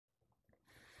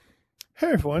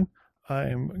Hey everyone,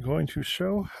 I'm going to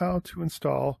show how to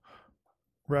install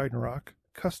Ragnarock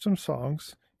custom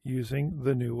songs using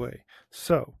the new way.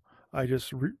 So I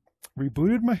just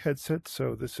rebooted my headset,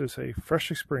 so this is a fresh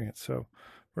experience. So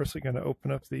first I'm going to open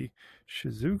up the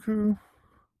Shizuku,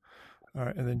 all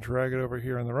right, and then drag it over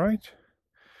here on the right.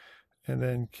 And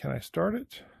then can I start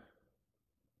it?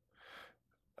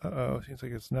 Uh-oh, seems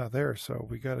like it's not there, so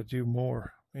we got to do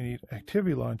more. We need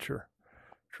Activity Launcher.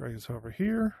 Drag this over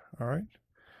here. All right.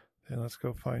 Then let's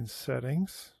go find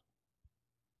settings.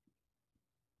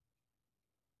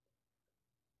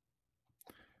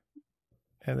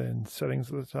 And then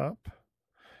settings at the top.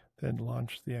 Then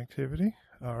launch the activity.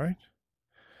 All right.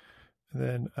 And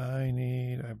then I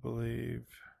need, I believe,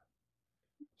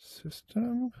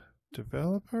 system,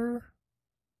 developer.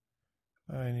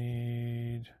 I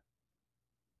need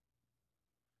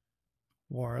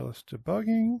wireless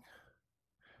debugging.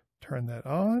 Turn that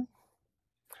on.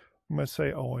 I'm going to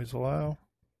say always allow.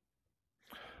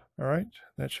 All right,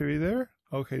 that should be there.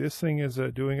 Okay, this thing is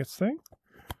doing its thing.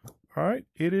 All right,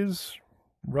 it is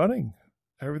running.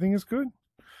 Everything is good.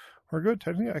 We're good.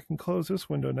 Technically, I can close this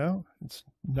window now. It's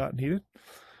not needed.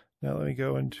 Now let me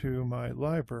go into my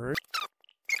library.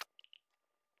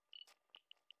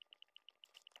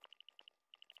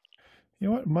 You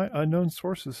know what? My unknown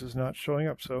sources is not showing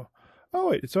up. So,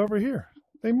 oh wait, it's over here.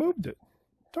 They moved it.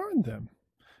 Darn them.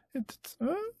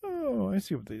 Oh, I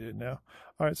see what they did now.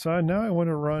 All right, so now I want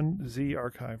to run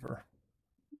ZArchiver.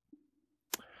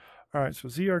 All right, so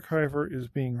ZArchiver is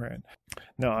being ran.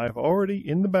 Now I've already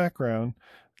in the background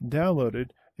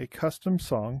downloaded a custom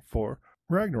song for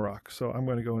Ragnarock. So I'm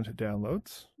going to go into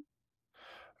downloads.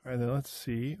 And then let's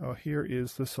see. Oh, here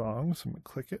is the song. So I'm going to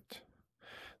click it.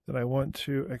 Then I want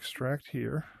to extract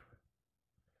here.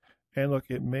 And look,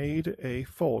 it made a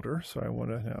folder, so I want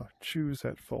to now choose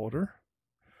that folder.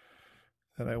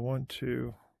 Then I want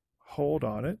to hold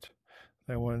on it.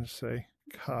 I want to say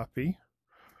copy.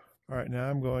 All right, now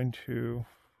I'm going to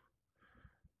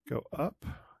go up,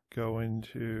 go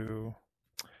into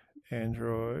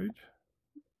Android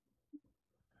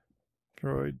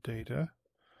data,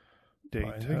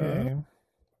 find the game,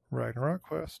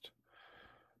 RagnarockQuest,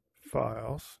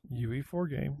 files, UE4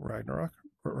 game,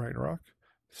 Ragnarock.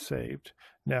 Saved.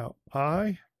 Now,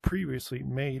 I previously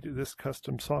made this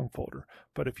custom song folder,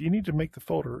 but if you need to make the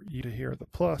folder, you need to hit the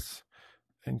plus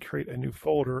and create a new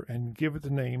folder and give it the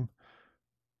name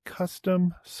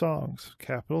CustomSongs,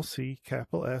 capital C,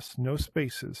 capital S, no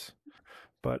spaces.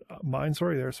 But mine's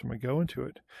already there, so I'm going to go into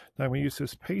it. Now I'm going to use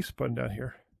this paste button down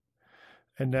here.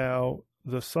 And now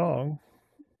the song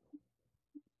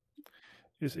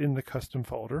is in the custom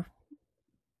folder.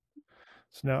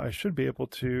 So now I should be able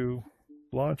to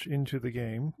launch into the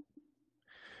game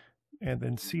and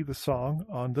then see the song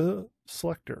on the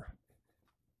selector.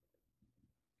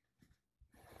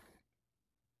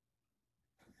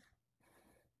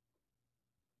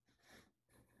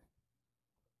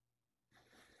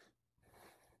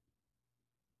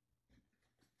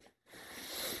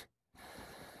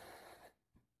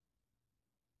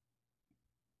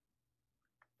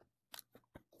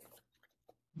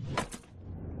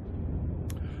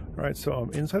 All right, so I'm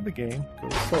inside the game, go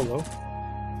to solo,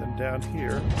 then down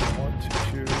here, I want to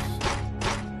choose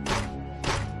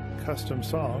custom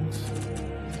songs.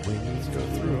 Let's go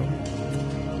through them.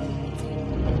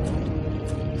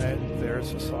 And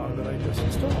there's a song that I just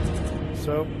installed.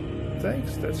 So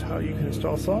thanks, that's how you can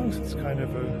install songs. It's kind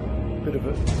of a bit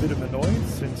of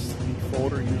annoyance since the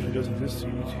folder usually doesn't exist, so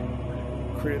you need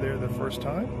to create it there the first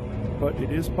time. But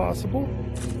it is possible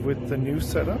with the new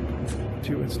setup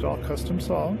to install custom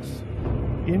songs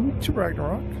into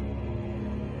Ragnarock.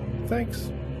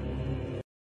 Thanks.